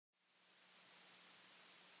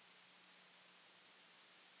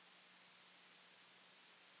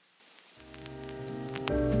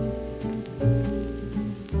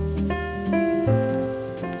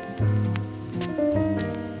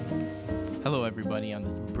Hello, everybody, on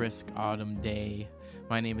this brisk autumn day.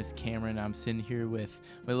 My name is Cameron. I'm sitting here with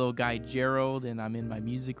my little guy Gerald, and I'm in my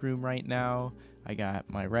music room right now. I got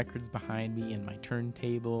my records behind me and my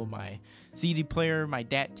turntable, my CD player, my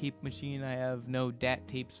DAT tape machine I have no DAT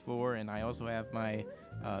tapes for, and I also have my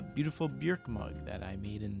beautiful Björk mug that I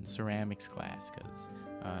made in ceramics class because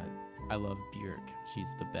I love Björk.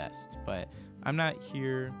 She's the best. But I'm not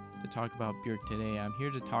here to talk about Björk today. I'm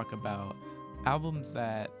here to talk about albums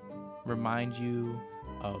that remind you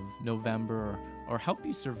of November or help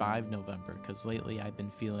you survive November, because lately I've been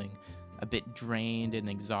feeling a bit drained and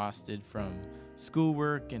exhausted from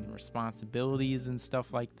schoolwork and responsibilities and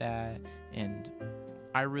stuff like that, and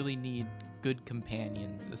I really need good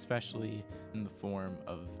companions, especially in the form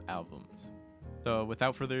of albums. So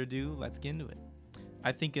without further ado, let's get into it.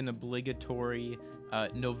 I think an obligatory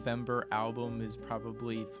November album is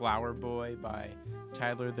probably Flower Boy by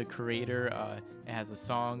Tyler, the Creator. It has a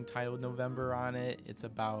song titled November on it. It's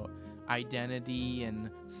about identity and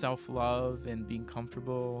self-love and being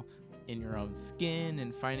comfortable in your own skin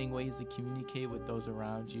and finding ways to communicate with those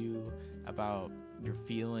around you about your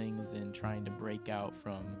feelings and trying to break out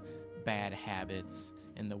from bad habits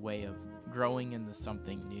in the way of growing into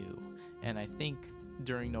something new. And I think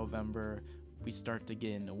during November, we start to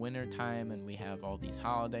get into winter time and we have all these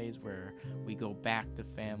holidays where we go back to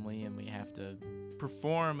family and we have to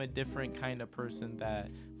perform a different kind of person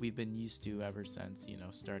that we've been used to ever since,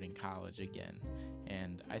 starting college again.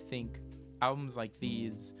 And I think albums like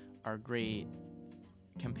these are great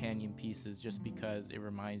companion pieces just because it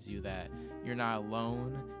reminds you that you're not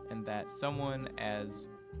alone and that someone as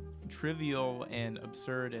trivial and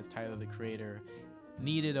absurd as Tyler, the Creator,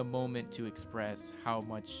 needed a moment to express how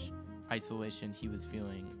much isolation he was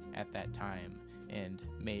feeling at that time and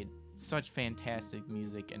made such fantastic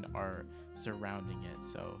music and art surrounding it.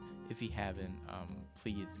 So if you haven't,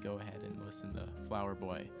 please go ahead and listen to Flower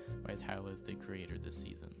Boy by Tyler, the Creator this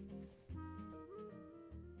season.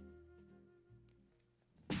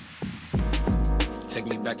 Take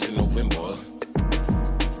me back to November.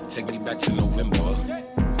 Take me back to November.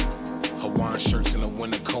 Hawaiian shirts in the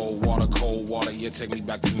winter, cold water, yeah, take me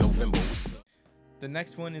back to November. The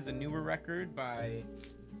next one is a newer record by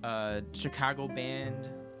a Chicago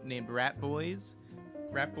band named Rat Boys.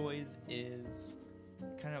 Rat Boys is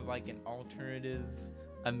kind of like an alternative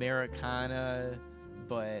Americana,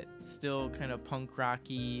 but still kind of punk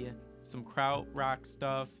rocky, some kraut rock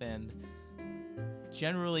stuff, and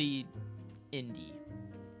generally indie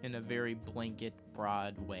in a very blanket,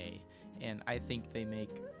 broad way. And I think they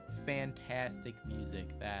make fantastic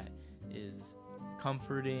music that is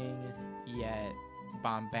comforting yet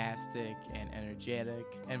bombastic and energetic.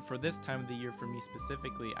 And for this time of the year, for me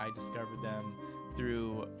specifically, I discovered them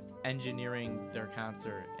through engineering their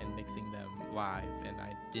concert and mixing them live, and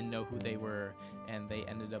I didn't know who they were, and they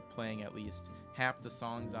ended up playing at least half the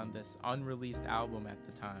songs on this unreleased album at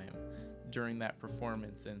the time during that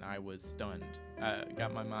performance, and I was stunned.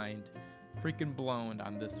 Got my mind freaking blown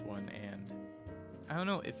on this one. And I don't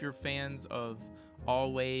know, if you're fans of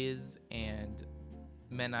Always and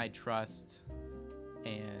Men I Trust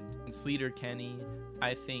and Sleater-Kinney,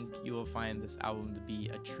 I think you will find this album to be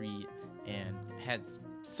a treat and has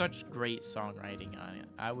such great songwriting on it.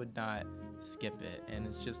 I would not skip it, and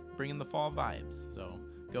it's just bringing the fall vibes. So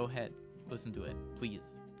go ahead, listen to it.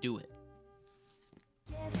 Please do it.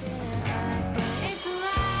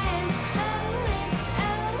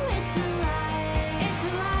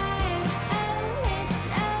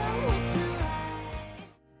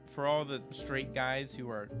 For all the straight guys who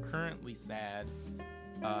are currently sad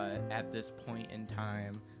at this point in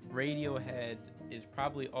time, Radiohead is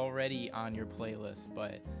probably already on your playlist,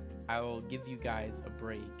 but I will give you guys a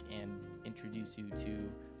break and introduce you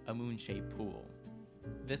to A Moon-Shaped Pool.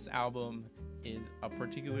 This album is a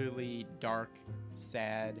particularly dark,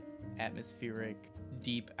 sad, atmospheric,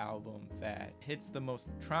 deep album that hits the most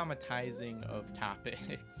traumatizing of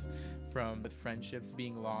topics, from the friendships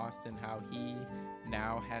being lost and how he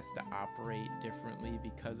now has to operate differently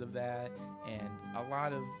because of that, and a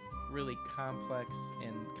lot of really complex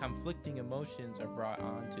and conflicting emotions are brought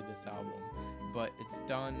onto this album, but it's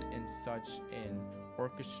done in such an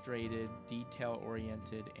orchestrated,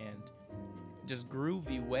 detail-oriented, and just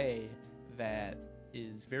groovy way that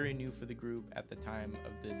is very new for the group at the time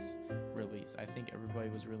of this release. I think everybody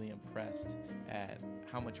was really impressed at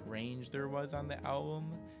how much range there was on the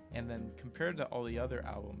album, and then compared to all the other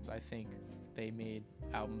albums, I think they made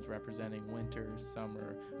albums representing winter,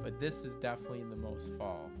 summer, but this is definitely the most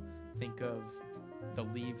fall. Think of the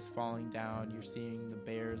leaves falling down, you're seeing the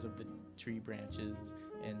bares of the tree branches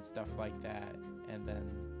and stuff like that, and then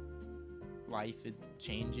life is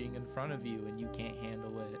changing in front of you and you can't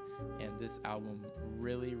handle it. And this album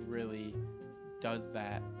really, really does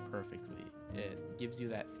that perfectly. It gives you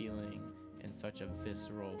that feeling in such a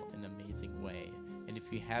visceral and amazing way. And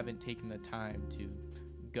if you haven't taken the time to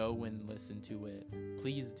go and listen to it,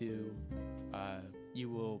 please do. You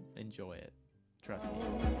will enjoy it. Trust me.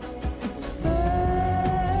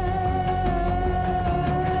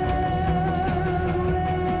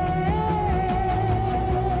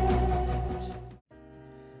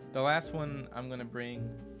 The last one I'm going to bring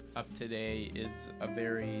up today is a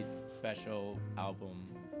very special album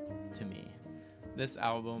to me. This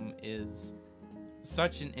album is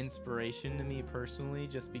such an inspiration to me personally,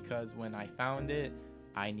 just because when I found it,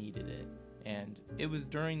 I needed it. And it was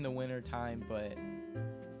during the winter time, but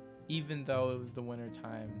even though it was the winter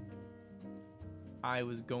time, I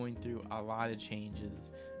was going through a lot of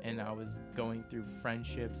changes, and I was going through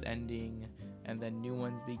friendships ending and then new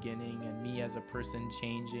ones beginning, and me as a person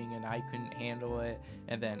changing, and I couldn't handle it.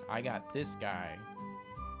 And then I got this guy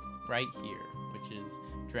right here, which is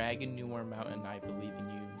Dragon Newer Mountain, I Believe in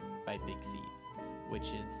You by Big Thief,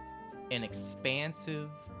 which is an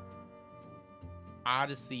expansive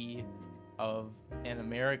odyssey of an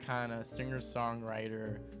Americana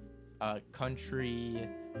singer-songwriter, country,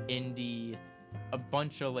 indie, a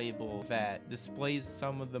bunch of labels that displays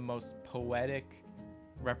some of the most poetic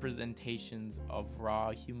representations of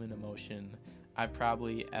raw human emotion I've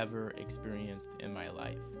probably ever experienced in my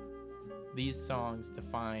life. These songs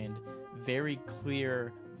define very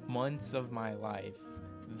clear months of my life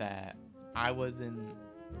that I wasn't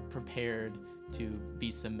prepared to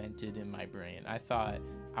be cemented in my brain. I thought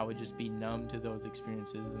I would just be numb to those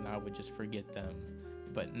experiences and I would just forget them.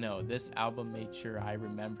 But no, this album made sure I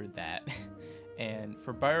remembered that. And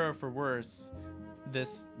for better or for worse,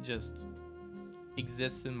 this just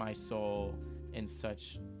exists in my soul in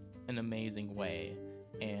such an amazing way,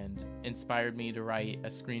 and inspired me to write a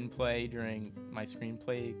screenplay during my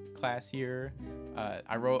screenplay class year.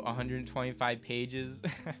 I wrote 125 pages,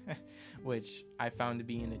 which I found to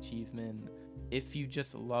be an achievement. If you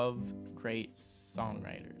just love great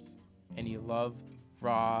songwriters and you love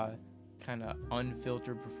raw, kind of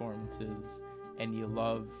unfiltered performances, and you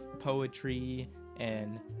love poetry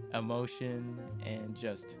and emotion and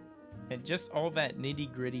just all that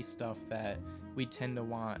nitty-gritty stuff that we tend to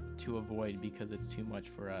want to avoid because it's too much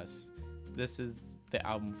for us, this is the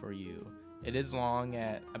album for you. It is long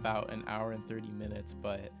at about 1 hour and 30 minutes,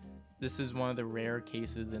 but this is one of the rare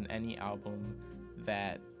cases in any album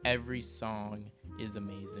that every song is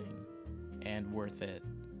amazing and worth it,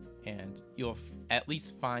 and you'll at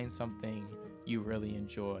least find something you really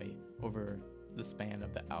enjoy over the span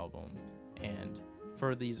of the album. And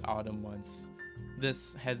for these autumn months,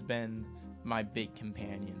 this has been my big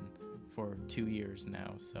companion for 2 years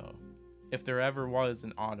now, so if there ever was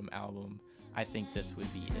an autumn album, I think this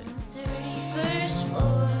would be it. 31st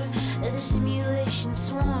floor of the simulation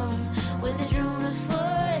swarm, with a drone of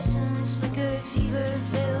fluorescence flicker fever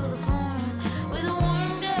fill the form, with a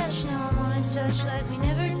warm dash now I wanna touch like we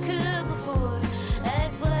never could before.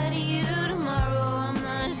 I'd fly to you tomorrow, I'm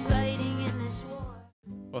not fighting in this war.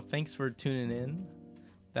 Well, thanks for tuning in.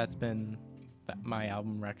 That's been my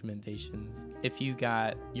album recommendations. If you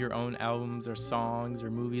got your own albums or songs or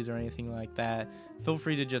movies or anything like that, feel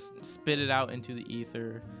free to just spit it out into the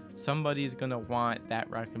ether. Somebody's gonna want that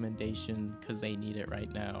recommendation because they need it right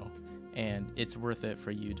now, and it's worth it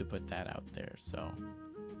for you to put that out there. So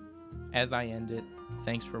as I end it,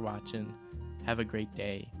 thanks for watching. Have a great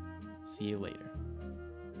day. See you later.